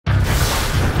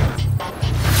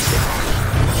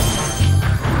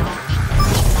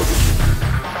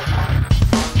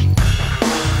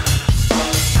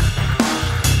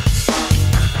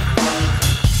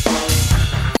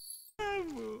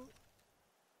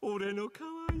What's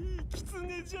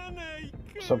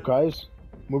up, guys?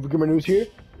 Movie Gamer News here.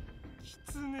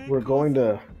 We're going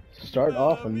to start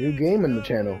off a new game on the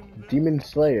channel, Demon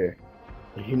Slayer,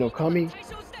 the Hinokami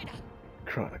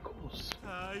Chronicles.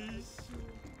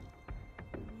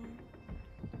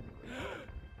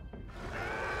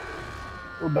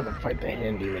 We're about to fight the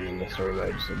hand demon in the story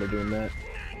mode, so we're doing that.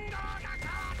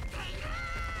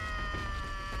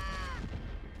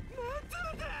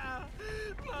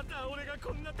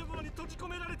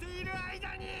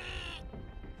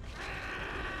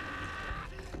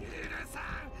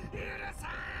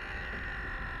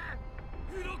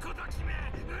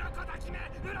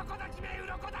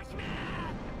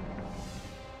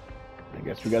 I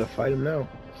guess we gotta fight him now.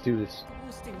 Let's do this.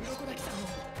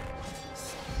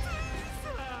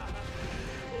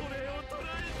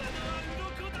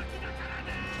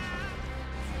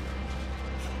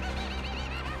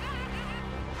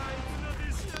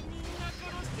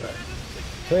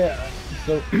 So yeah,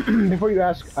 so before you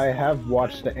ask, I have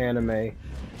watched the anime.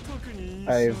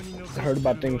 I've heard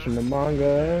about things from the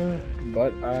manga,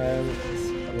 but I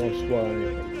won't spoil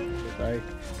anything. I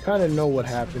kind of know what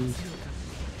happened.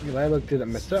 Because I looked at it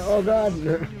myself. Oh god!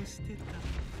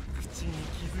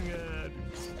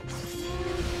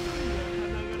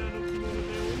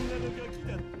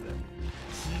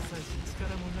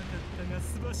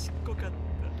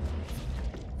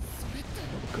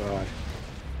 Oh god.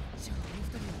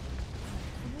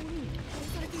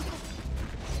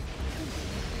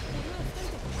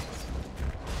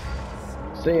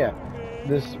 So yeah,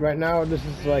 this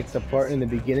is like the part in the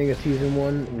beginning of season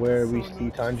 1 where we see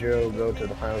Tanjiro go to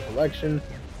the final selection,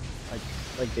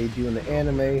 like they do in the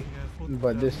anime,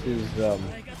 but this is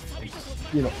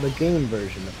you know, the game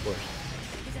version, of course.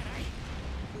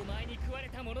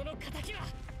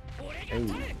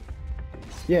 Hey.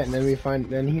 Yeah, and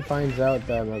then he finds out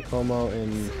that Makomo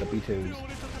and Sabito's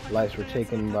lives were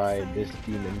taken by this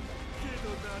demon.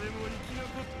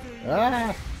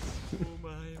 Ah!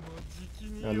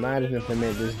 Imagine if they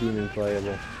made this demon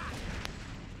playable.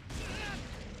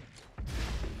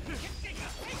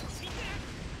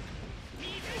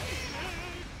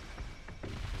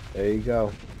 There you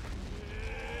go.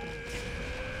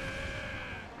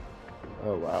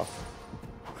 Oh wow.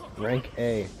 Rank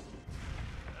A.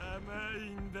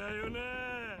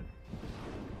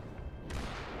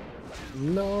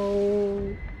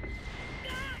 No.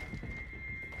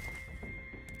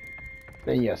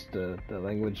 And yes, the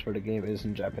language for the game is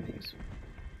in Japanese.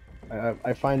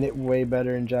 I find it way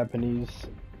better in Japanese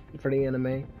for the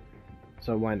anime,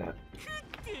 so why not?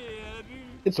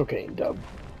 It's okay in dub,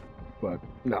 but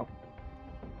no.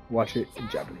 Watch it in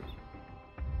Japanese.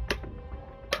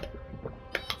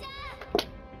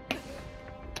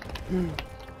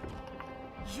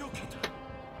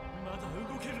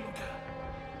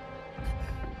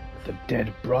 The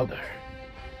dead brother.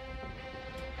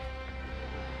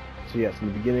 So yes, in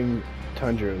the beginning,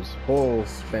 Tanjiro's whole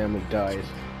family dies,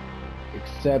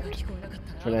 except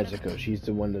for Nezuko. She's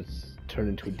the one that's turned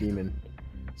into a demon,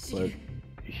 but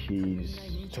he's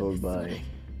told by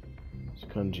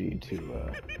Kanji to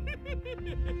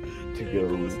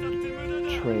go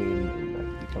train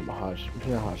and become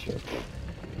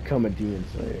become a demon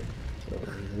slayer. So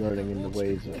he's learning in the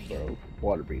ways of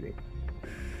water breathing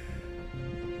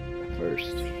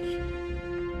first.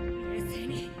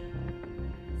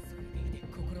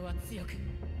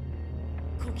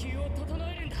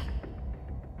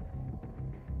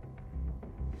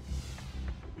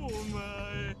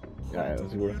 Guys,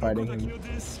 we're fighting him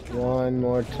one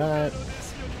more time.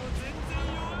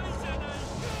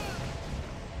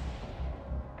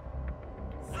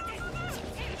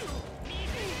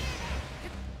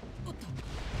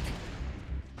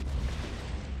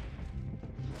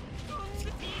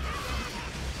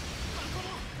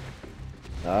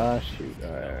 Ah, shoot,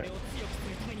 alright.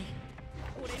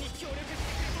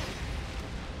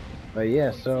 But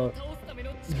yeah, so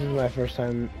this is my first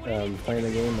time playing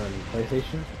the game on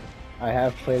PlayStation. I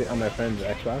have played it on my friend's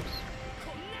Xbox.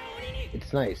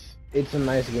 It's nice. It's a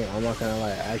nice game, I'm not gonna lie.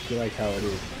 I actually like how it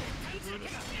is.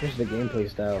 Just the gameplay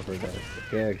style for the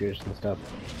characters and stuff.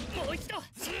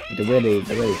 The way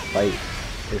they fight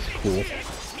is cool.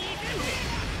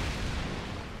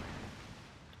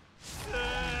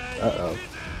 Uh-oh.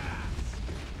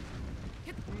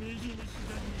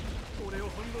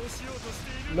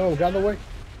 No, get out of the way.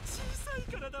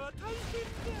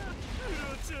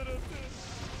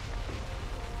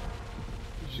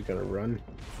 She's gonna run.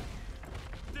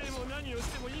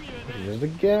 There's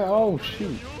again. Oh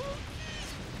shoot.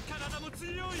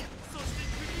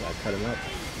 Gotta cut him up.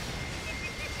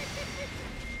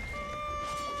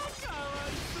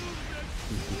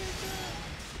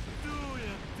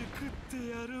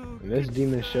 this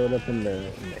demon showed up in the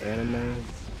anime,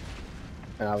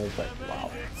 and I was like,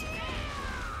 wow.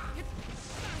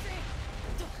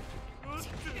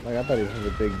 Like, I thought it was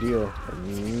a big deal.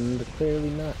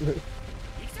 Clearly not.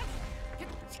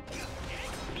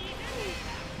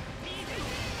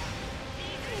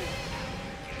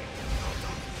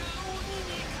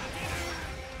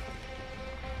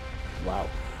 Wow.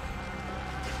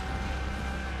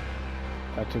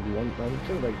 I took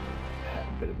like half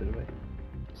a bit of it away.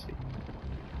 Let's see.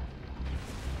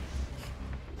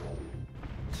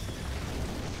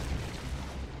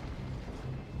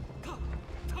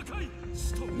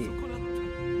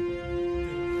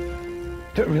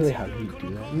 Don't really how do you do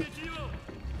that?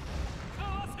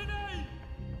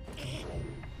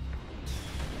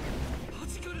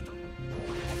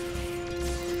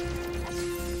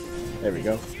 There we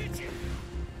go.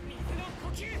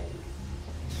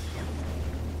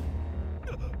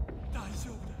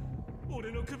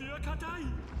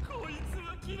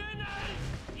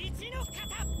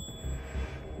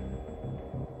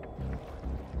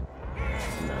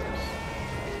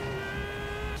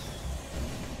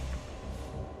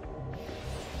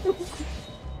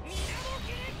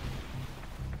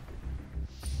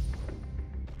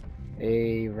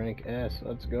 A rank S,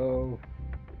 let's go.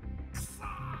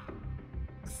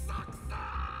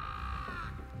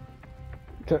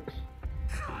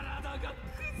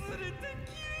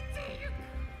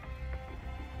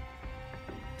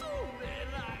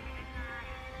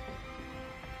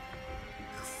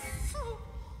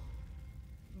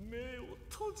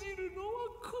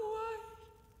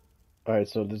 Alright,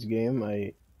 so this game,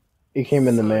 it came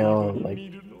in the mail like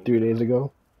 3 days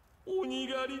ago.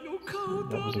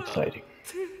 That was exciting.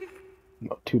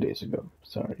 No, 2 days ago.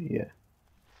 Sorry, yeah.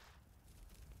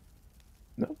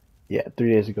 No, yeah, 3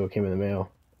 days ago it came in the mail,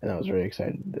 and I was very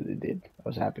excited that it did. I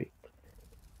was happy.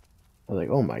 I was like,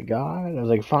 oh my god. I was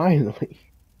like, finally.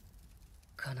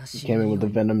 It came in with the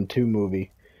Venom 2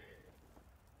 movie.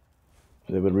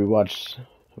 They would rewatch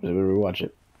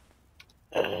it.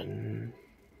 And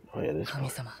oh yeah, this one.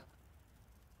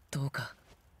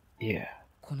 Yeah.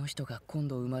 この人が今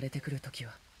度生まれてくるとき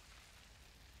は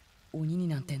鬼に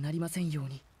なんてなりませんよう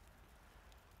に。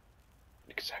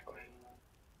 Exactly.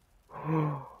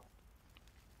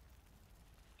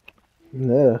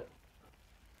 Yeah.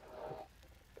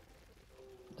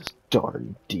 This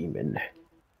darn demon.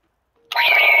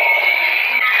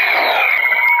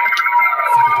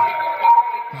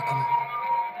 マコム、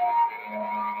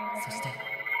そして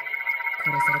殺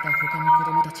された他の子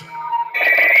供たち。あ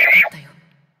ったよ。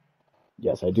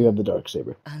 Yes, I do have the dark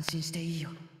saber. 安心していいよ。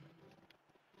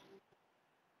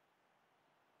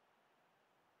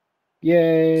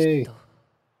 Yay!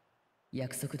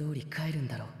 約束通り帰るん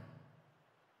だろう。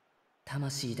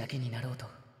魂だけになろうと。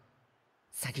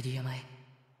さぎり山へ。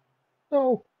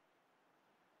No.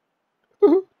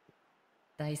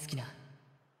 大好きな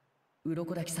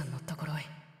鱗滝さんのところへ。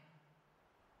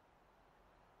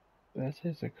 That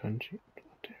is a country.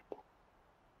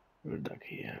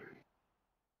 Urodaki, yeah.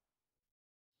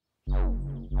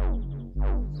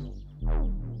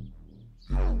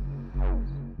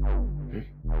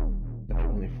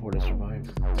 Only 4 to survive.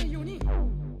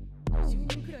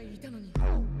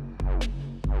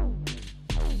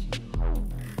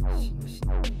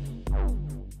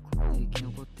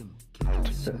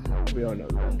 We all know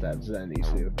that's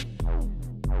Zenitsu.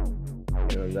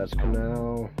 You know, that's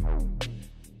Kanao.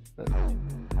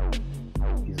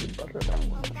 He's a butter.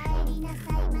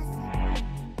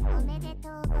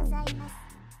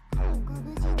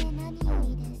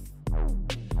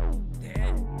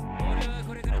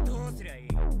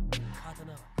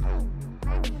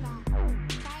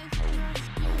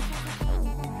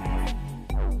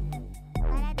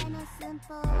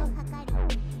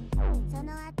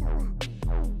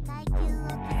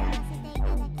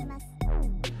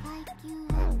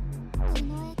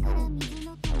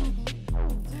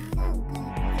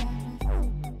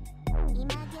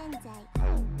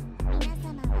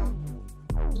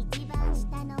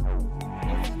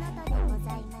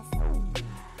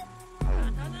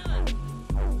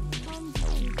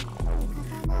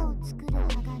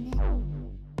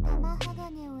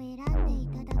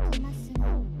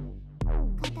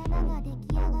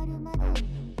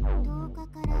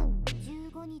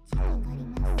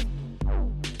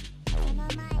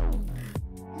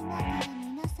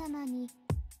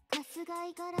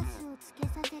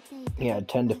 Yeah,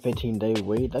 10 to 15 day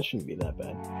wait, that shouldn't be that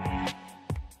bad.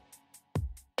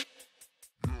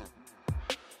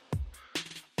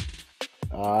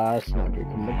 Ah, snap, here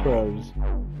come the crows.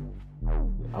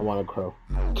 I want a crow.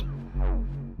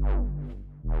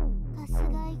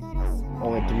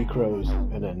 Only 3 3 crows,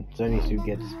 and then Zenitsu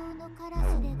gets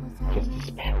the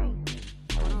sparrow.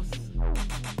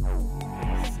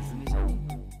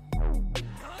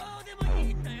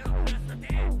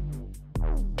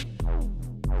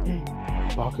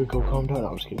 Bakugo, calm down.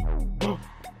 I was kidding.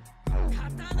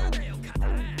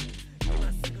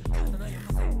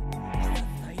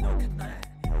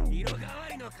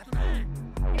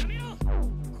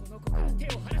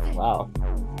 Wow.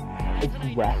 The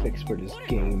graphics for this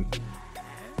game.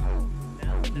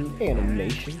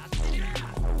 Animation.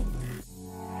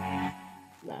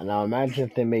 Now imagine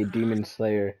if they made Demon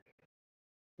Slayer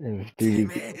in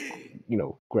 3D, you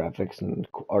know, graphics and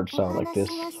art style like this.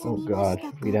 Oh god,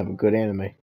 we'd have a good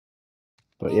anime.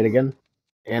 But yet again,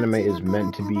 anime is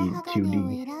meant to be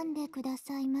 2D.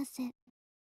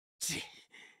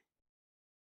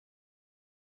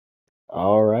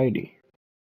 Alrighty.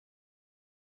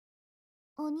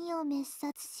 鬼を滅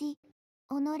殺し、己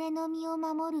の身を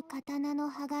守る刀の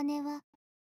鋼は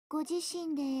ご自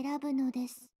身で選ぶので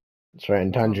す。That's right,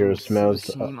 and Tanjiro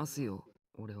smells.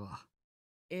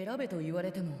 選べと言わ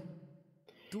れても、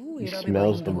どう He 選べば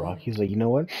いい smells ん the だろ rock. う。 He's like, you know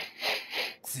what?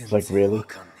 It's like, really?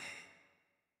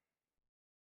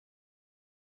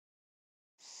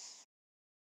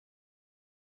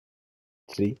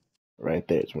 See? Right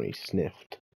there's when he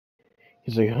sniffed.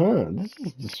 He's like, huh, this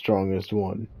is the strongest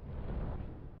one.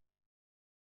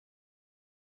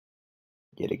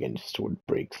 Yet again, his sword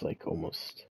breaks like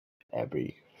almost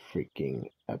every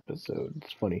freaking episode.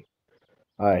 It's funny.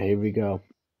 Alright, here we go.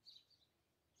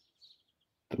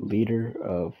 The leader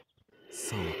of the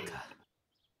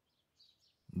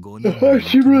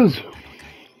Hashiras!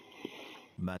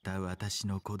 また私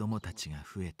の子供たちが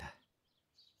増えた。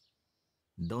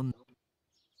どん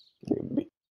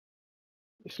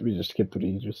We just skipped what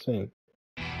he was just saying.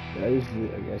 That is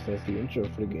the, I guess that's the intro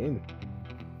for the game.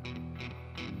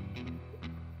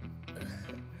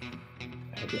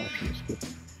 I had to actually skip.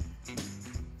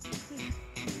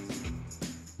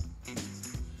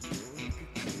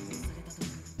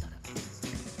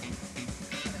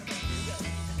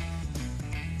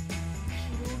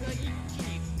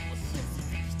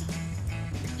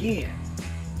 Yeah.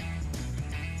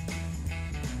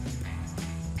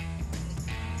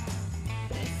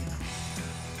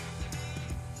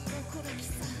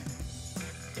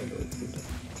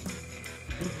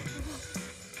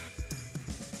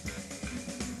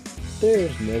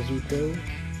 There's Nezuko.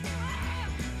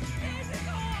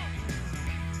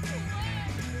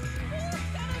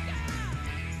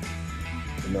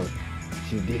 No,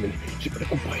 she's a demon. She's gonna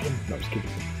go bite him. No, I was kidding.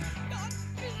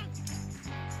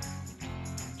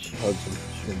 She hugs him.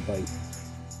 She's gonna bite.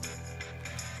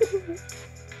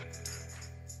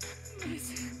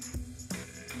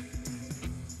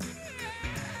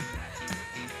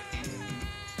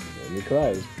 And he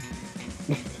cries.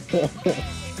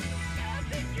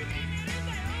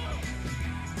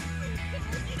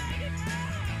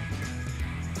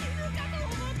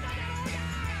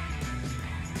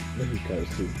 He cries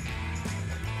too.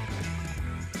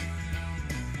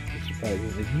 I'm surprised.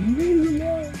 He's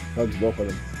like, hugs both of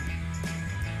them.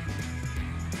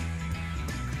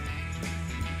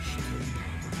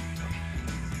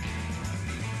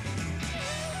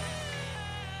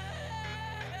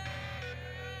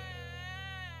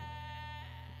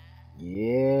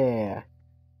 Yeah.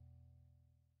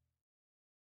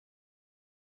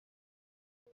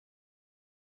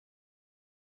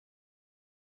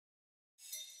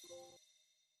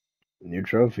 New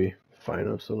trophy.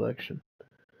 Final selection.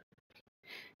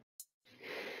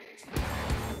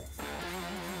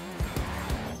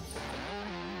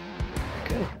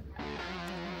 Okay.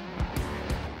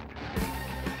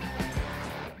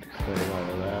 Explaining all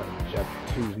of that.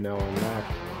 Chapter 2 is now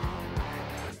unlocked.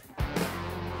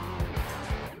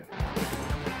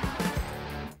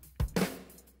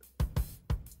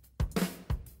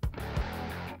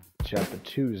 Chapter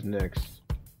 2 is next.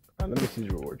 Let me see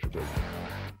the rewards real quick.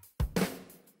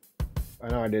 I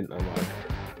know I didn't unlock it.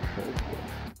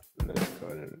 Let's go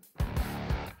ahead and...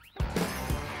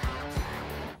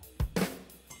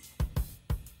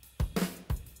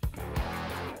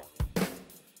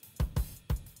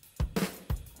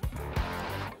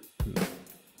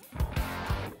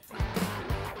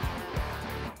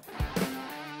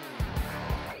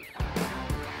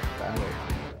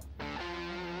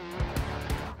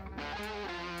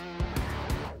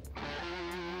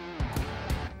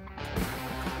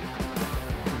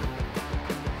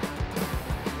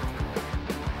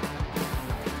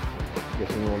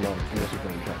 Guessing we'll not finish it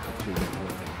on chapter 2.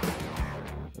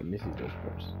 Let me see those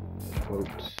first.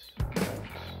 Quotes.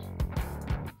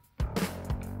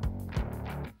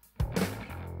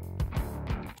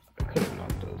 I could have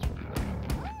knocked those.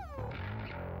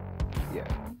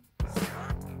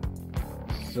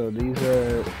 So these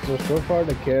are so far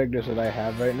the characters that I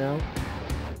have right now.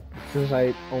 Since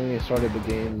I only started the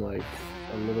game like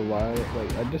a little while,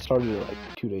 like I just started it like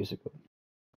 2 days ago.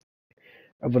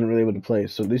 I wasn't really able to play,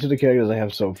 so these are the characters I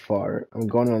have so far. I'm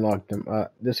going to unlock them.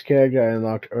 This character I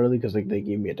unlocked early because like they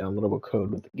gave me a downloadable code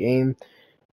with the game,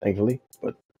 thankfully.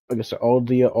 But like I said, all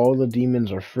the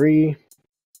demons are free.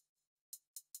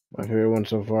 My favorite one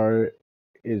so far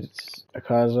is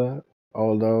Akaza,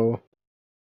 although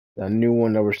the new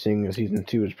one that we're seeing in season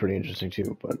 2 is pretty interesting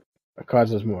too. But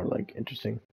Akaza is more like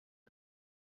interesting.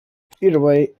 Either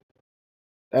way,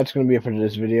 that's gonna be it for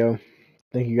this video.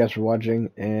 Thank you guys for watching,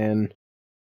 and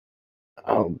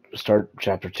I'll start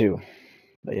chapter 2.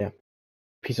 But yeah,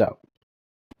 peace out.